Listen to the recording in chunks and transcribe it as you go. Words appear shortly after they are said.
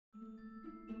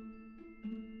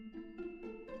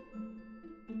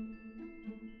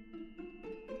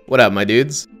What up, my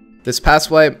dudes? This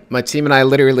past wipe, my team and I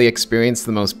literally experienced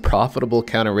the most profitable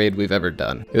counter raid we've ever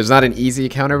done. It was not an easy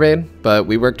counter raid, but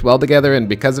we worked well together and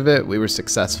because of it, we were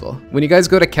successful. When you guys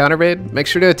go to counter raid, make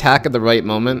sure to attack at the right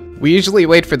moment. We usually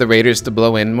wait for the raiders to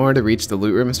blow in more to reach the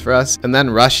loot rooms for us, and then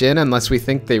rush in unless we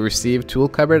think they receive tool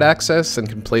cupboard access and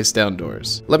can place down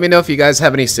doors. Let me know if you guys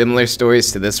have any similar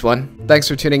stories to this one. Thanks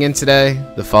for tuning in today.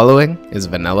 The following is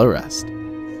Vanilla Rest.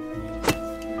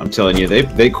 I'm telling you,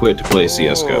 they quit to play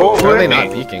CSGO. Oh, why are they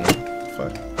not peeking?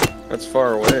 Fuck. That's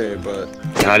far away, but...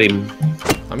 Got him.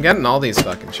 I'm getting all these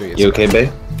fucking trees. You okay,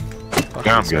 babe?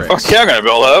 Yeah, I'm good. Fuck yeah, I'm gonna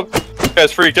build up. You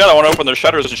guys freaked out. I want to open their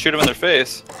shutters and shoot them in their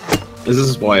face. This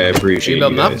is why I appreciate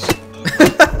you guys. I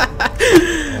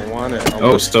want it.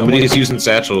 Oh, somebody's using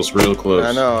satchels real close.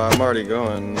 I know, I'm already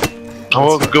going.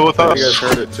 Oh, well, go with us. You guys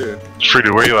heard it too.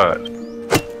 Fridu, where you at?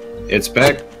 It's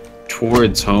back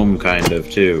towards home, kind of,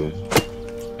 too.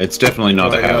 It's definitely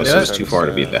not the house. It's too far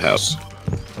to be at the house.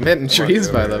 I'm hitting trees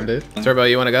by them, dude. Turbo,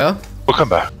 you wanna go? We'll come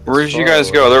back. Where did you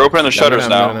guys go? They're opening the shutters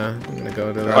now. I'm gonna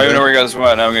go to the... I don't even know where you guys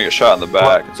went. Now I'm gonna get shot in the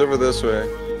back. It's over this way.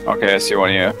 Okay, I see one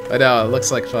of you. I know, it looks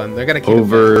like fun. They're gonna keep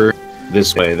over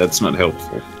this way. That's not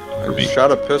helpful for me.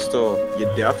 Shot a pistol, you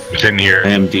deaf. Didn't hear. I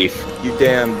am deaf. You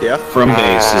damn deaf. From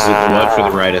base, is it the left or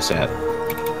the right of sat?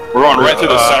 We're going right through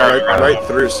the center. Right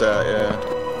through sat, yeah.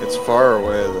 It's far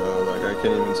away though. Like I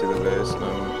can't even see the base.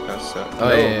 No, that's sat. Oh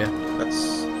no, yeah.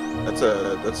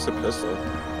 That's a pistol.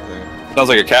 Sounds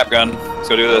like a cap gun. Let's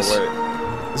go do this.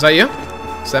 Oh, Is that you?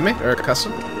 Semi? Or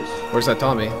custom? Where's that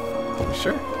Tommy? You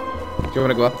sure? Do you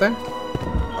wanna go up there?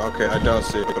 okay, I don't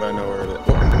see it, but I know where it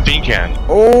is. Bean can.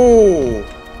 Oh,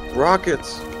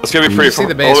 rockets. It's gonna be pretty a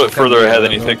little bit further ahead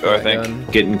than you think, though. I think.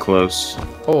 Getting close.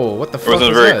 Oh, what the fuck? It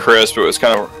wasn't very crisp. It was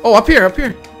kind of. Oh, up here, up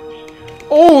here.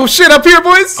 Oh shit, up here,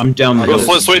 boys! I'm down the hill.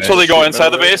 Let's wait till they go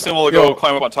inside the base, and we'll go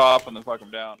climb up on top and then fuck them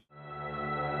down.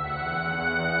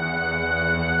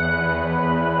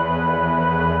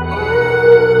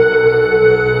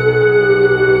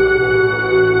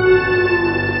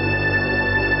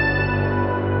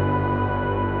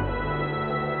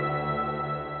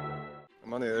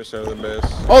 I'm on the other side of the base.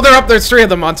 Oh, they're up. There's three of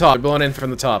them on top. They're blowing in from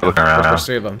the top. Looking around. There's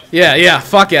three of them. Yeah, yeah.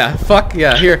 Fuck yeah. Fuck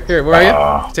yeah. Here, where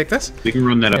are you? Take this. We can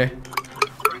run that up. Here.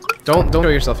 Don't show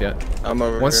yourself yet. I'm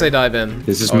over Once here. they dive in.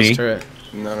 This is me.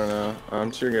 No.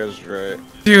 I'm sure you guys are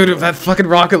right. Dude, that fucking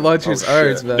rocket launcher is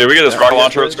ours, man. Dude, we get this rocket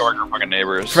launcher. Let's go our fucking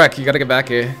neighbors. Freck, you gotta get back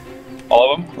here.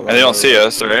 All of them? And they don't see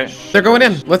us, right? They're going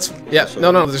in. Let's. Yeah.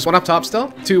 No. There's one up top still.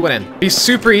 Two went in. Be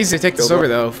super easy to take this over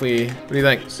though. If we. What do you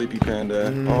think? Sleepy Panda.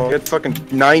 Oh, get fucking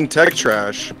 9 tech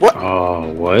trash. What?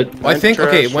 Oh, what? Well, I think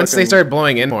okay. Once they start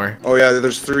blowing in more. Oh yeah,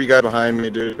 there's 3 guys behind me,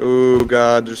 dude. Oh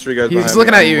god, there's 3 guys behind me. He's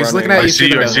looking at you. He's looking at you. I see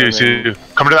you. I see you.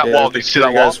 Coming to that wall. Do you see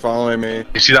that wall? Guys following me.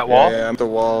 You see that wall? Yeah, I'm at the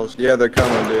walls. Yeah, they're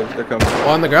coming, dude. They're coming.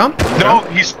 Oh, on the ground? No,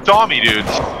 he saw me, dude.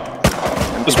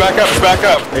 Just back up. Just back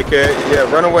up. AK, yeah,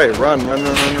 run away. Run.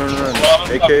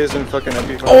 AK is in fucking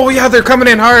MP5. Oh yeah, they're coming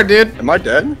in hard, dude. Am I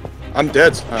dead? I'm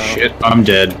dead. Shit, I'm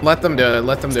dead. Let them do it.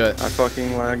 Let them do it. I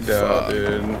fucking lagged out,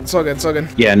 dude. It's all good. It's all good.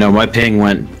 Yeah, no, my ping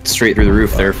went straight through the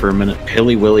roof there for a minute.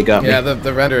 Hilly Willy got me. Yeah,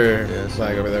 the render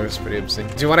lag over there was pretty obscene.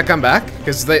 Do you want to come back?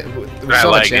 Because they. I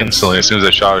lagged instantly as soon as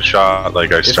I shot a shot.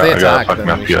 Like I got a fucking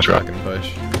FPS drop.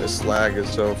 Push. This lag is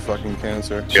so fucking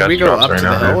cancer. Should we go up to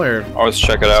the hill or? I'll just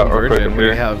check it out real quick up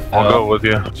here. I'll go with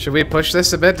you. Should we push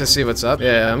this a bit to see what's up?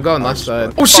 Yeah, I'm going left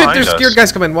side. Oh shit, there's scared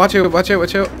guys coming. Watch out, watch out,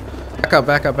 watch out.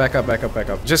 Back up.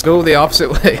 Just go the opposite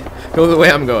way. Go the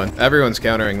way I'm going. Everyone's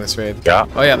countering this raid. Yeah.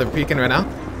 Oh yeah, they're peeking right now.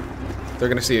 They're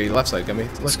gonna see you left side, Gummy.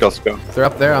 Let's go. They're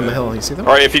up there on the hill. You see them?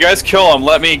 All right, if you guys kill them,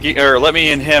 let me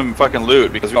and him fucking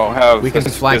loot because we don't have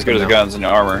as good as guns and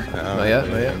armor. Not yet.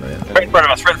 Right in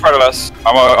front of us.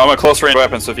 I'm a close range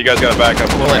weapon, so if you guys gotta back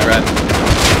up, pull in, Red.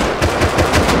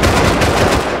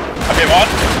 Okay, one.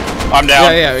 I'm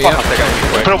down. Yeah.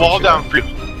 Put a wall down for you.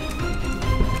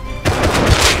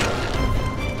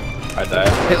 I died.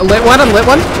 Hey, lit one.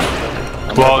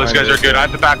 Well, these guys are good. I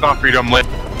have to back off for you. I'm lit.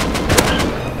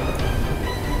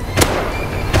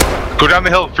 Go down the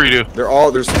hill, Fridu.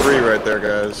 There's 3 right there,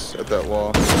 guys, at that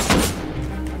wall.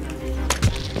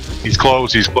 He's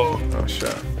close. Oh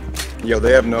shit. Yo,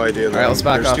 they have no idea. Alright, let's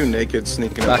back off. There's 2 naked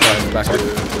sneaking back up. Back up.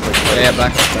 Yeah,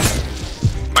 back up.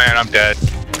 Man, I'm dead.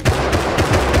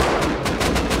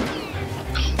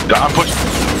 I'm pushing.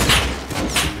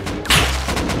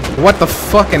 What the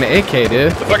fucking AK,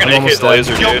 dude? The fucking AK's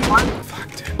laser, dude. Fuck,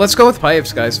 dude. Let's go with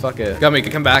pipes, guys. Fuck it. Gummy,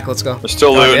 come back. Let's go. They're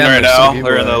still looting right now.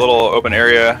 They're in the little open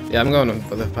area. Yeah, I'm going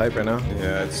with the pipe right now.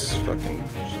 Yeah, it's fucking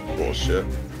bullshit.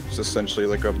 It's essentially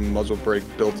like a muzzle brake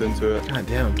built into it. God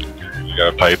damn. You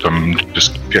got a pipe. I'm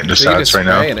just getting to So you just stats right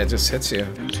now. spray and it just hits you.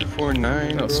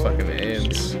 249. Those fucking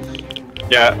AIDS.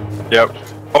 Yeah. Yep.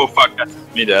 Oh fuck, that's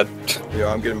me dead. Yo,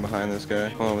 I'm getting behind this guy.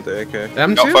 Hold on with the AK.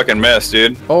 Them Don't two? fucking miss,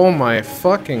 dude. Oh my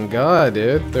fucking god,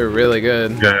 dude. They're really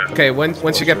good. Yeah. Okay,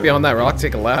 once you get beyond that rock,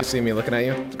 take a left. See me looking at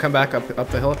you. Come back up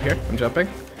the hill up here. I'm jumping.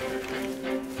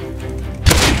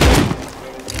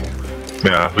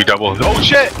 Yeah, we double. Oh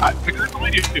shit! I couldn't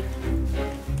believe you.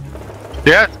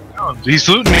 Yeah, he's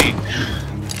looting me.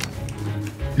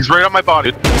 He's right on my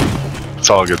body.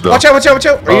 It's all good though. Watch out, watch out, watch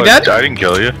out! Are you dead? I didn't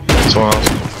kill you. Someone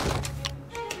else.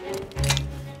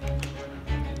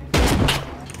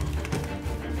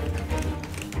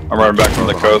 I'm running back from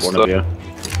the coast. One of you.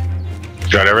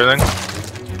 Got everything?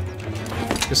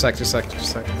 Just a sec.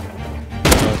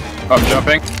 I'm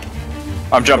jumping.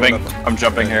 I'm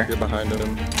jumping here. You're behind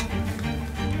him.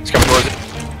 He's coming towards you.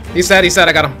 He's dead,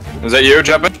 I got him. Is that you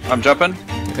jumping? I'm jumping.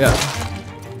 Yeah.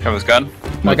 Have his gun.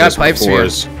 I got pipes for you.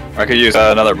 I could use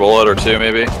another bullet or two,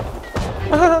 maybe.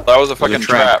 That was a fucking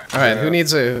trap. Alright, who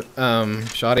needs a,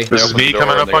 shoddy? This is me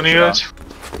coming up on you guys?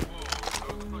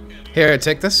 Here,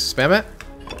 take this, spam it.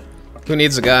 Who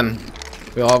needs a gun?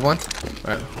 We all have one?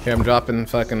 Alright, here I'm dropping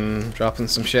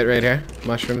some shit right here.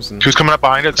 Mushrooms and... Who's coming up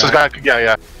behind it? This guy,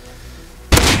 yeah.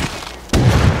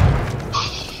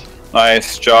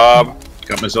 Nice job.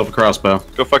 Got myself a crossbow.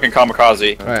 Go fucking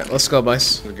kamikaze. Alright, let's go,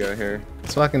 boys. The guy here.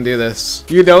 Let's fucking do this.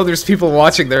 You know there's people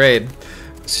watching the raid.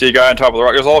 See a guy on top of the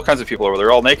rock. There's all kinds of people over there.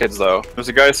 They're all nakeds though. There's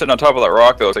a guy sitting on top of that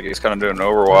rock though. It's like he's kind of doing an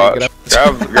Overwatch.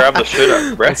 Grab the shit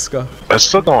up, Brett. Let's go. That's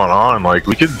still going on. Like,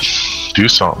 we could do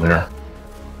something there.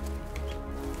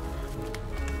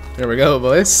 There we go,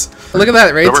 boys. Look at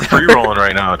that raid. We're free rolling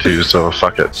right now too, so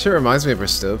fuck it. Sure reminds me of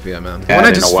Restopia, man. Yeah, I wanna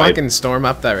I just know why. fucking storm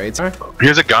up that raid tower.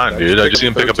 Here's a gun, dude. I just see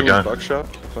him pick up a gun. Buckshot?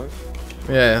 Fuck.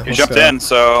 Yeah, He jumped in,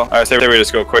 so I say we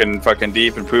just go quick and fucking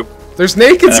deep and poop. There's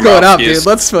nakeds And then going up, Roskies. dude.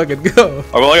 Let's fucking go.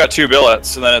 I've only got 2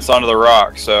 billets, and then it's onto the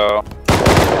rock, so...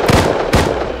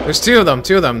 There's two of them.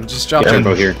 Just drop in.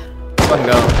 Tempo here. Let's fucking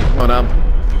go. Come on up.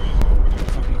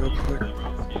 Fucking go quick.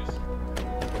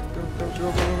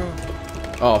 Go.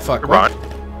 Oh, fuck. Run.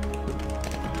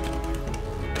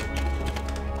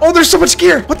 Oh, there's so much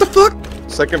gear. What the fuck?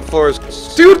 Second floor is...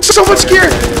 Dude, so much gear.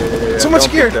 Yeah. So much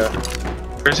Don't gear. pick that.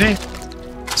 Where is he?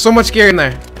 So much gear in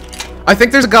there. I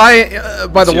think there's a guy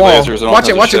by the See wall. lasers and all Watch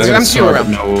it, kinds of There's shit. M2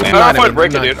 around. No. I'm gonna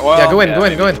break it, dude. Well, Yeah, go in.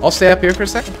 I'll stay up here for a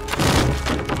second.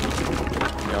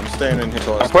 Yeah, I'm staying in here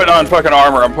till I'm putting on fucking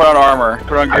armor. Put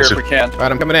on gear if we can.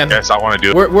 Alright, I'm coming in. Yes, I want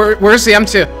to do it. Where's the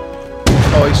M2?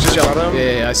 Oh, he's just jumping. him?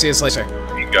 Yeah, I see his laser.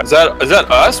 Is that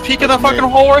us peeking the fucking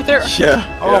hole right there? Yeah.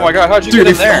 Oh my god, how'd you Dude, get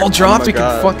in if there? they all dropped, my we can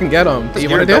God. fucking get them. Do you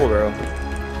Get want a to do double it? barrel.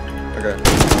 Okay.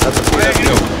 That's a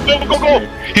Go!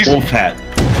 He's Wolf hat.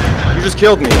 You just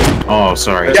killed me. Oh,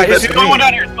 sorry. Yeah, he's the only one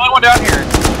down here. He's the only one down here.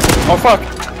 Oh fuck.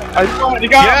 You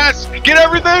got him. yes! Get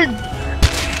everything!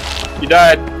 He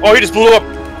died. Oh, he just blew up.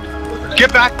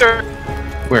 Get back there!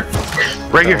 Where?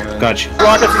 Right here. Gotcha.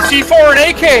 Rockets and C4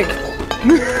 and AK.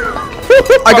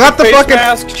 I got the Face fucking.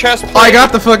 mask, chest plate. I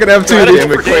got the fucking M2, Damn dude.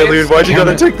 Damn it, Quaalude, why'd you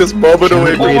gotta take this moment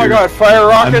away from Oh me? my god, fire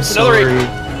rockets, another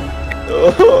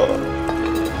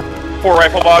Sorry. 4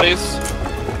 rifle bodies.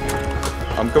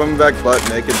 I'm coming back butt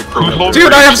naked to clean up.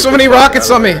 Dude, I have so many rockets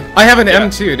on me. I have an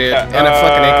M2, dude, Yeah, and a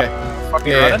fucking AK.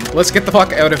 Fucking Yeah, running. let's get the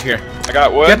fuck out of here. I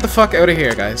got wood. Get the fuck out of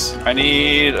here, guys. I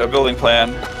need a building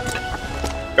plan.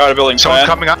 Got a building Someone's plan.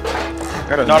 coming up.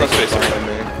 Gotta Not a naked space. behind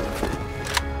me.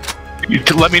 You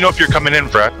can let me know if you're coming in,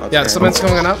 Fred. Yeah, someone's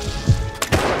coming up.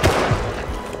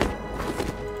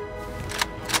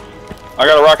 I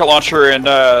got a rocket launcher and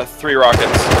 3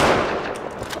 rockets.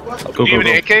 Go, You have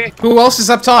an AK? Who else is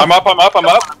up top? I'm up.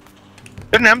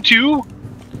 An M2?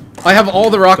 I have all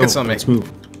the rockets on me. Let's move.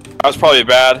 That was probably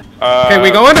bad. Okay,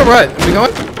 we going or what? We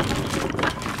going?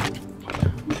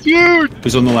 Dude!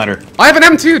 Who's on the ladder? I have an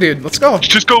M2, dude. Let's go.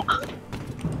 Just go.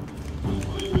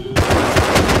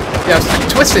 Yeah,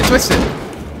 twist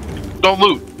it. Don't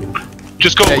loot.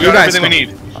 Just go. Yeah, We you got guys everything we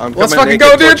go. need. I'm Let's coming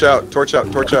fucking naked. go, dude. Torch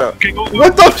out. Okay, go loot.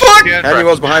 What the fuck? Yeah,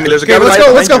 Annual's behind me. There's a guy Okay, let's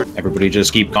behind go. you. Everybody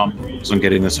just keep calm on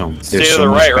getting this home. Stay to the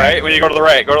right, right? When you go to the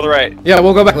right, go to the right. Yeah,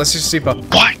 we'll go back. Let's just sleep up.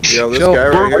 What? Yo, this Chill. guy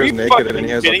right Are here is you naked fucking and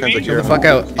he has all kidding kinds of me? gear. Get the fuck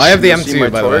out. I have the You see M2, my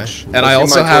by the way. torch? And I You see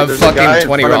also my have torch? There's a guy fucking in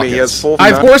 20 front of me. He has rockets. full I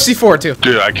have map. 4 C4 too.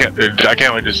 Dude, I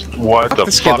can't wait. Just what the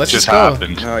this kid, fuck let's just just go.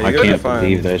 happened? No, I you're gonna be can't fine.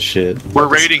 believe that shit. We're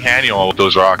raiding Annual with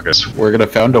those rockets. We're gonna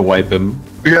found to wipe him.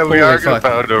 Yeah, we Holy are gonna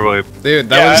fuck. pound our way. Dude, Yeah,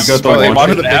 that was got the probably one one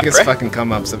of the with biggest fucking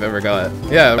come-ups I've ever got.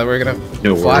 Yeah, we're gonna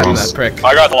fly on that prick.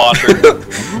 I got the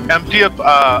launcher. Empty up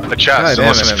a chest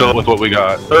unless it's filled with what we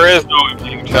got. There is no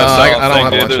empty chest. I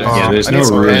don't have one. Yeah, there's I need no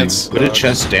some room. pants. Put a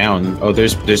chest down. Oh,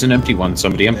 there's an empty one.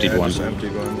 Somebody emptied one.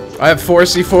 Emptied one. I have 4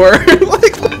 C4.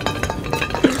 Like,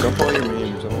 Dump all your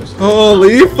memes, honestly.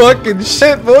 holy fucking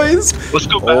shit, boys! Let's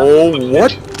go back. Oh,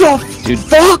 what the Dude,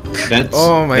 fuck? That's,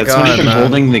 Oh my that's God, not even man.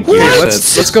 holding the gear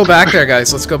Let's go back there,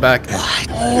 guys. Let's go back.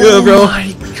 Oh bro.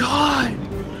 my god.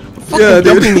 Yeah,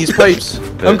 Dumping dude. these pipes.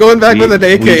 I'm going back with an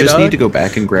AK, We just dog. need to go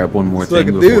back and grab one more So I thing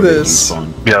can before do they this.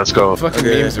 despawn. Yeah, let's go. Fucking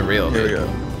Okay, memes are real, Here we dude.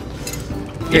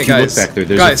 go. Okay, If you guys. look back there,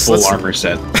 there's Guys, a full let's- armor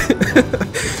set.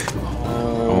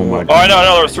 Oh my Oh, I god.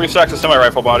 know, there was 3 stacks of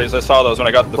semi-rifle bodies. I saw those when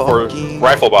I got the 4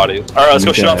 rifle bodies. Alright, let's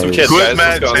go shoot on some kids, Good guys.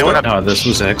 man, Let's say go. what No, this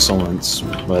was excellent.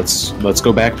 Let's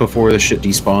go back before the shit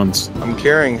despawns. I'm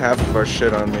carrying half of our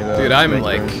shit on me though. Dude, I'm Make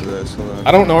like- room for this. Hold on.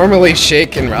 I don't normally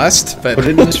shake and rust, but Put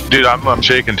it in this. Dude, I'm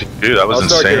shaking too. Dude, that was I'll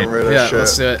start getting insane. rid of yeah, shit.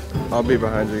 let's do it. I'll be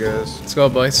behind you guys. Let's go,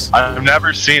 boys. I've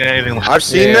never seen anything like I've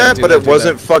seen Yeah, that, do but that, it do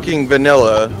wasn't fucking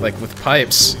vanilla. Like with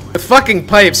pipes. With fucking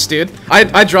pipes, dude.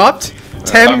 I dropped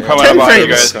 10, I'm coming 10 up on you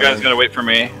frames. guys. You guys gonna wait for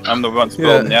me. I'm the one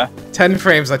building, yeah? 10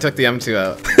 frames, I took the M2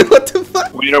 out. What the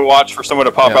fuck? We need to watch for someone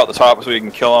to pop Yeah. out the top so we can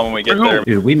kill them when we get there.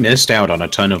 Dude, we missed out on a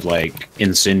ton of like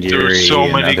incendiary There's so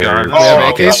and many other- guns. Oh,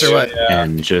 Oh, AKs or what? Yeah.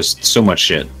 and just so much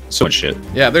shit. So much shit.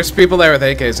 Yeah, there's people there with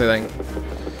AKs, I think.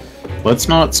 Let's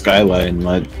not skyline.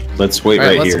 Let's wait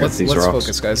Alright, right here. let's These rocks.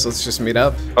 focus, guys. Let's just meet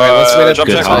up. Alright, let's meet at jump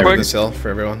the in top real of quick. this hill for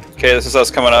everyone. Okay, this is us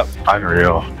coming up.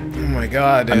 unreal. Oh my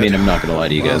god, dude. I mean, I'm not gonna lie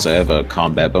to you guys. I have a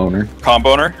combat boner.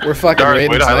 Comboner. We're fucking Darth,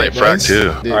 raiding way to highlight tonight, frag boys.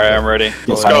 too. Dude, Alright, I'm ready.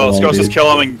 Let's I go, don't let's know, go, dude. just kill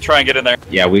them and try and get in there.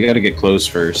 Yeah, we gotta get close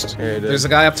first. Here it is. There's a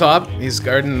guy up top. He's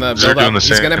guarding the They're build up. doing the He's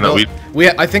same gonna that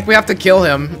build. I think we have to kill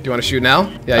him. Do you want to shoot now?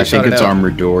 Yeah, he I shot think it it's out.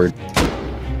 armored door.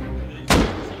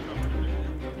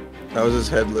 That was his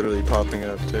head literally popping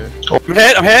up too. I'm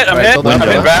hit, Alright, I'm build up, hit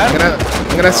build up. bad.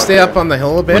 I'm gonna stay up on the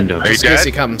hill a bit, Window. Are just you in case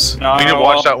dead? he comes. No, We need to well,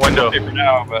 watch that window. okay for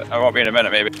now, but I won't be in a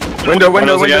minute, maybe. Window.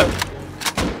 Windows again.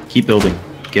 Keep building.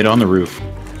 Get on the roof. Keep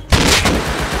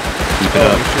it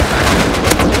up.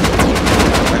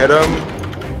 I hit him.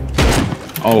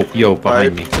 Oh, yo,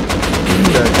 behind me.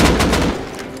 Okay.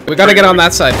 We gotta get on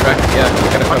that side, Frank. Yeah, we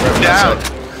gotta cover on Down. that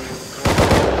side.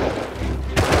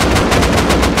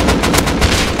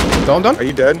 Don't. Are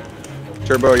you dead?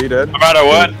 Turbo, are you dead? I'm out of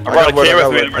wood. I brought a wood, K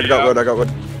with me. I got wood, I got wood.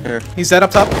 Here. He's dead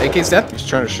up top. AK's dead. He's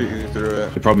trying to shoot you through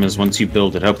it. The problem is once you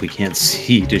build it up, we can't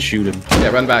see to shoot him. Yeah,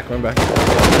 run back, run back.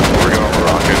 We're going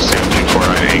rockets,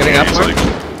 CMG498. Getting up, He's Mark? like,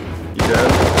 You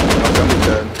dead? I'm gonna be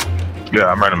dead.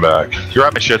 yeah, I'm running back. You're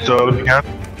at my shit though, if you can.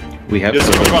 We have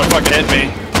Just to. want to fucking hit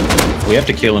me. We have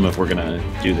to kill him if we're gonna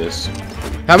do this.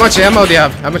 How much ammo do you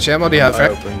have? How much ammo do you have, I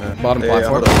Frank? opened that. Bottom Yeah,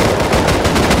 platform. hold on.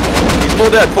 He's full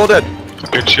dead, full dead.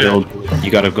 Good shit. Build.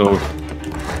 You gotta go.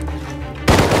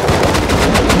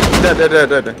 Dead.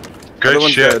 Good Other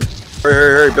one's shit. dead.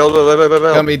 Hurry, build.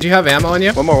 Gumby, do you have ammo on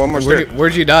you? One more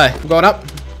Where'd you die? I'm going up.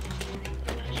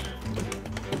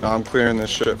 No, I'm clearing this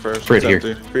shit first. Right It's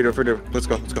here. empty. Frido. Let's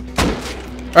go.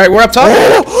 Alright, we're up top.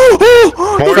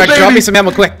 More, Frank, drop me some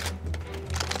ammo quick.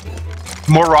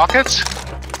 more rockets?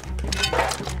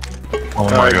 Oh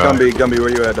my Alright, god. Gumby, where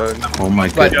you at, dog? Oh my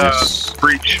But, goodness.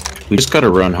 Breach. We just gotta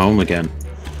run home again.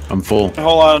 I'm full.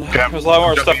 Hold on. Okay. There's a lot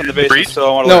more stuff in the basement, Breach? so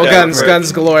I want to No, look at it.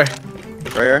 guns galore.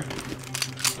 Right here?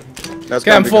 That's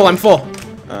Okay, I'm Gumby, full, Gumby. I'm full.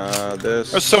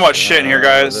 This. There's so much shit in here,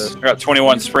 guys. I got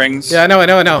 21 springs. Yeah, I know.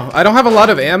 I don't have a lot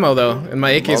of ammo though, and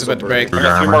my AK's Also about to break. I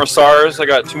got 3 more SARs. I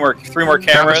got 3 more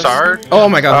cameras. Star? Oh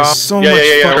my god, there's so yeah, much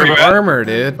yeah, fucking where you at? armor,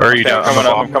 dude. Or are you Okay, down? I'm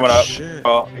coming up. I'm coming up. Shit.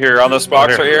 Oh, here on this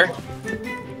box right here.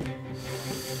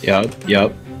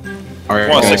 Yep. Alright.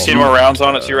 Want 16 more rounds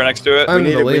on it, so you're right next to it. We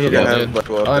need to Unbelievable, have dude.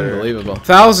 buckle up there. Unbelievable.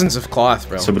 Thousands of cloth,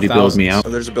 bro. Somebody Thousands. build me out. Oh,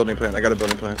 there's a building plan. I got a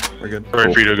building plan. We're good.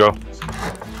 Alright, for you to go.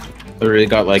 They already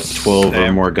got like 12 or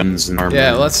Damn. more guns and armor.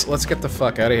 Yeah, let's get the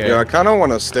fuck out of here. Yeah, I kind of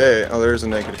want to stay. Oh, there's a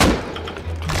negative.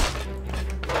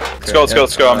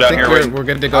 Let's go. I'm I down think here we're waiting.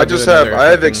 good to go. I do just have. another I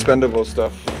have fucking- expendable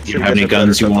stuff. Do you have any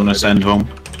guns you want to send home?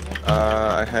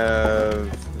 I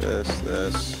have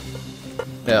this.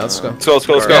 Yeah, let's go. Let's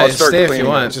go. Yeah, I'll start stay if cleaning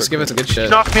you it. want. Just give us a good shit.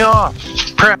 Knock me off.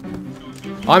 Prep.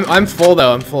 I'm full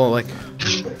though. I'm full. Like,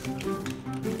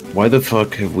 Why the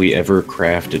fuck have we ever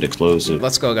crafted explosive?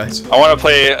 let's go, guys. I want to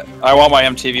play. I want my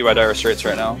MTV by Dire Straits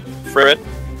right now. Frivet.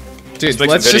 Dude, Let's make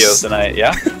let's some videos just. tonight.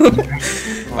 Yeah.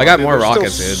 I got more There's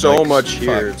rockets, still dude. so like, much fuck.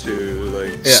 here too.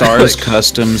 Like Yeah, SARS like,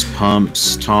 Customs,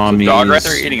 pumps, Tommy's. Dog right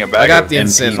there eating a bag. I got of the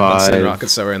insane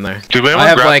rockets that were in there. Did anyone I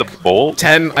have grab like the bolt?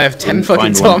 10. I have 10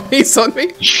 fucking Find one. Tommies on me.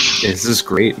 This is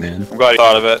great, man. I'm glad you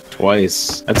thought of it.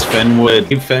 Twice. That's Fenwood.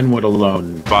 Leave Fenwood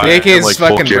alone. The AK is like,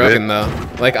 fucking full broken though.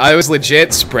 Like I was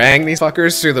legit spraying these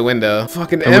fuckers through the window.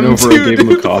 Fucking I went M2, over and gave him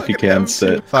a dude. coffee can set.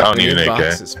 I don't Fucking need an AK.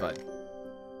 boxes, bud.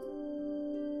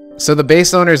 So the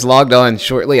base owners logged on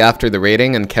shortly after the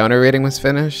raiding and counter raiding was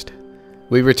finished.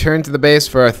 We returned to the base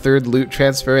for our third loot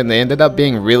transfer and they ended up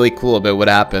being really cool about what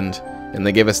happened, and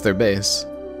they gave us their base.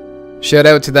 Shout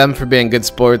out to them for being good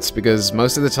sports because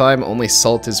most of the time only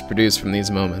salt is produced from these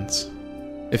moments.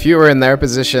 If you were in their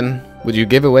position, would you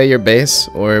give away your base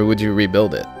or would you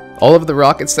rebuild it? All of the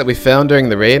rockets that we found during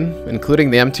the raid,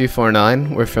 including the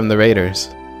M249, were from the raiders.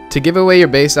 To give away your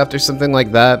base after something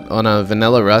like that on a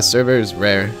vanilla Rust server is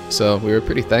rare, so we were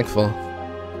pretty thankful.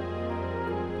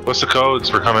 What's the codes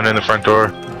for coming in the front door?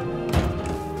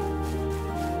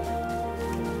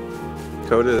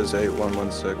 Code is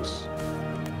 8116.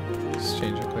 Just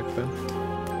change it quick then.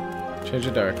 Change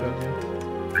the dark code,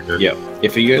 yeah. Yep.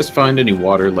 If you guys find any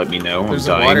water, let me know. There's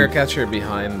I'm a dying. water catcher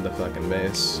behind the fucking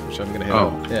base, which I'm gonna hit Oh.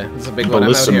 up. Yeah, it's a big one. I'm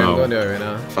out here, I'm going to it right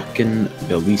now. Fucking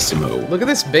Bellissimo. Look at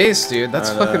this base, dude.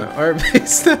 That's I fucking know. our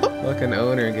base now. Fucking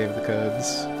owner gave the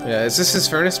codes. Yeah, is this his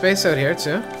furnace base out here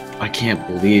too? I can't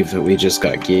believe that we just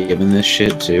got given this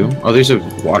shit too. Oh, there's a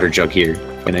water jug here.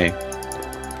 An A.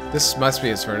 This must be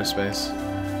his furnace base.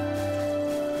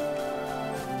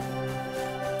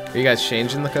 Are you guys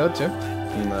changing the code too?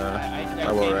 Nah,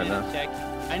 I will right now. Check.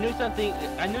 I knew something.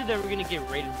 I knew they were gonna get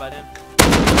raided by them.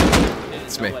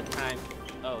 It's Didn't me. know what time.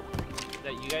 Oh, is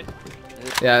that you guys?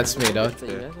 Yeah, it's me, dog.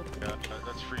 Yeah,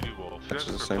 that's Friduwulf. That's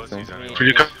the same thing.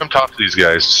 Fridu, come talk to these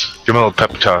guys. Give them a little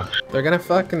pep talk. They're gonna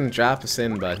fucking drop us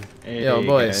in, bud. Hey, Yo,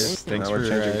 boys. guys. Thanks Now we're for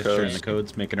changing sharing codes. the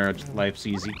codes, making our lives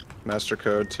easy. Master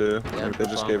code too. Yeah, They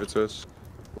just gave it to us.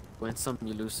 Win some,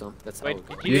 you lose some. That's how Wait, it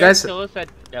goes. did You you guys- guys kill us at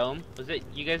Dome? Was it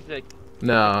you guys that?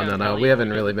 No, we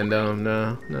haven't really been down.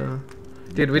 No.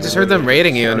 Dude, we just heard them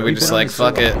raiding you, and we just like,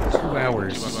 fuck it. 2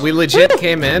 hours. We legit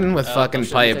came in with fucking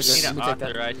pipes. Need to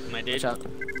authorize my dude. Watch out.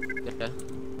 Yeah.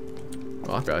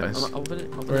 Authorize. Open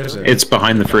it. Open Where is it? It's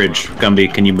behind the fridge.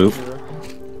 Gumby, can you move?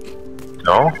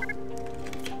 No?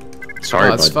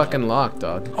 Sorry, Oh, it's bud. fucking locked,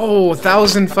 dog. Oh,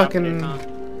 1,000 fucking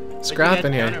scrap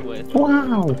in here.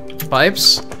 Wow.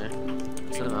 Pipes?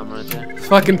 Send him ammo right there.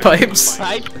 Fucking pipes.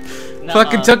 Pipe? Nuh-uh.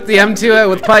 Fucking took the M2 out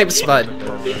with pipes, bud.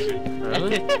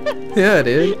 Really? Yeah,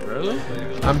 dude. Really?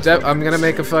 I'm gonna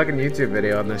make a fucking YouTube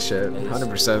video on this shit.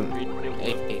 100%.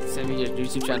 Hey, send me your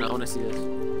YouTube channel. I wanna see this.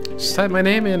 Just type my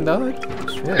name in, dog.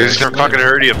 Yeah, He's gonna fucking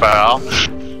hurt you, pal.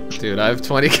 dude, I have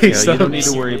 20k Yeah, you don't need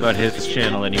subs. to worry about his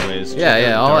channel anyways. Yeah, Check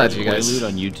yeah, out I'll Dark add you guys. Loot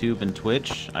on YouTube and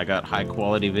Twitch. I got high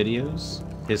quality videos.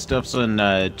 His stuff's on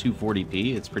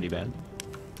 240p. It's pretty bad.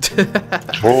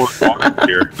 Whoa, walking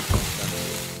here.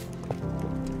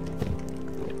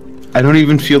 I don't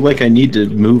even feel like I need to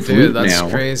move Dude, loot that's now.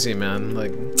 crazy, man.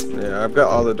 Like, Yeah, I've got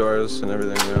all the doors and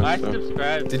everything now. I So.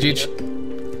 subscribed. did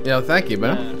you? Yo, thank you,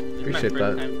 bro. This is my Appreciate first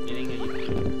that. time getting a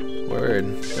YouTube.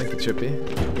 Word. Thank you,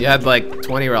 Chippy. You had like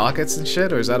 20 rockets and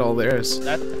shit, or is that all there is?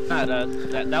 That's not us.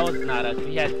 That was not us.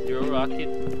 We had 0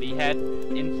 rockets. We had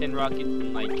instant rockets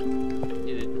and like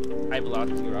high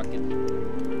velocity rockets.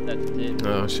 That's it.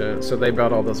 Oh shit. So they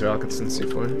brought all those rockets in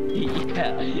C4.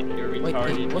 Yeah, you're Wait,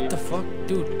 retarded. hey, what the fuck?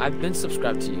 Dude, I've been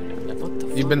subscribed to you. Yeah, what the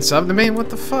fuck? You've been subbed to me? What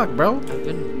the fuck, bro? I've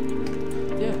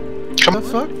been... Yeah. What the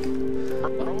fuck?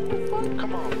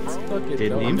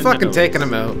 Didn't I'm even fucking notice. taking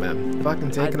him out, man.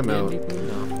 Fucking taking him out.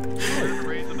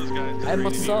 I'm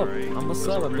a sub. I'm a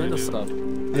sub. I've been a sub.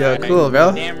 Yeah, cool,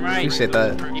 bro. Damn right. Appreciate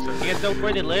that. You guys know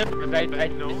where they live? 'Cause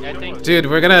I think. Dude,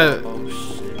 we're gonna Oh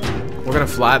shit.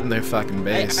 flatten their fucking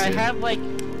base, I dude. have like.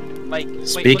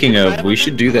 Speaking what's the of, side we of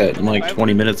should it? do that in like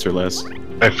 20 minutes or less.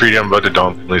 Hey, Fridu, I'm about to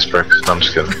dump these bricks. No, I'm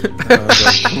just kidding. Come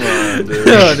on, dude.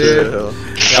 Oh, dude.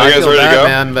 Chill. Are I you guys feel ready to bad, go?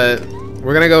 man, but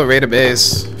we're gonna go raid a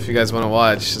base if you guys want to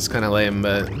watch. It's kind of lame,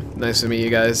 but nice to meet you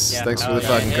guys. Yeah, Thanks for hell the yeah,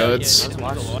 fucking hell codes. yeah,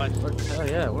 let's watch. Hell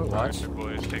yeah, we're watching. We're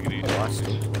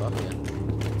watching. Fuck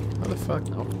yeah. How the fuck?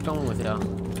 No, I'm coming with y'all.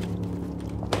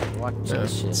 Watch Yeah,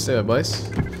 this shit. let's do it, boys.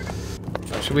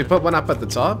 Should we put one up at the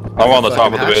top? I'm on the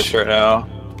top Fucking of the base hatch? right now.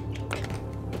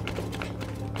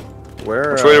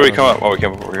 Where? Which way did we come up? Oh, we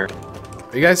came up over here.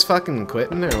 Are you guys fucking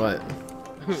quitting or what?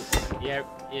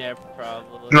 Yeah,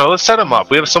 probably. No, let's set them up.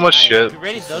 We have so much shit. We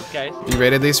raided those guys. You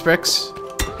raided these bricks?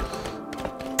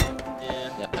 Yeah.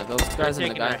 Yeah, those guys and the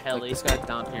taking guy, our heli. like, this guy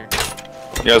down here.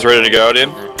 You guys ready to go, dude?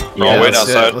 We're all waiting let's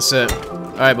do it, outside. let's do it.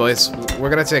 Alright, boys. We're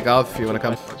gonna take off if you wanna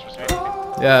come.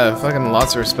 Yeah, fucking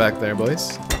lots of respect there,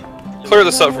 boys. Clear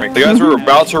this up for me. The guys who were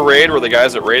about to raid were the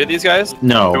guys that raided these guys?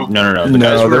 No. The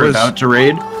guys who were about to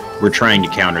raid were trying to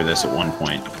counter this at one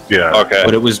point. Yeah. Okay.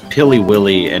 But it was Pilly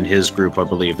Willy and his group, I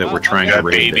believe, that were trying to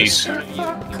raid this. Yo,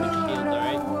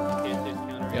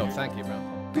 thank you, bro.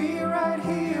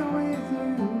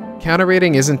 Counter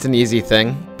raiding isn't an easy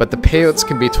thing, but the payouts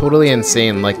can be totally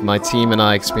insane like my team and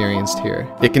I experienced here.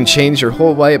 It can change your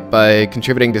whole wipe by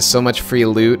contributing to so much free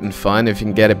loot and fun if you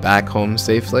can get it back home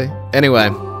safely.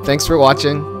 Anyway, thanks for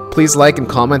watching. Please like and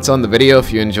comment on the video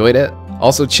if you enjoyed it.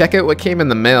 Also check out what came in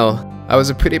the mail. I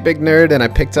was a pretty big nerd and I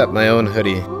picked up my own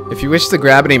hoodie. If you wish to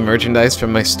grab any merchandise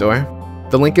from my store,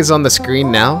 the link is on the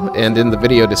screen now and in the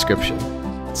video description.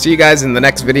 See you guys in the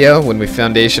next video when we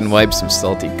foundation wipe some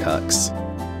salty cucks.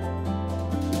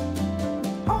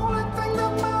 Only thing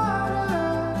that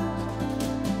matters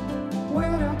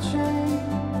when I change.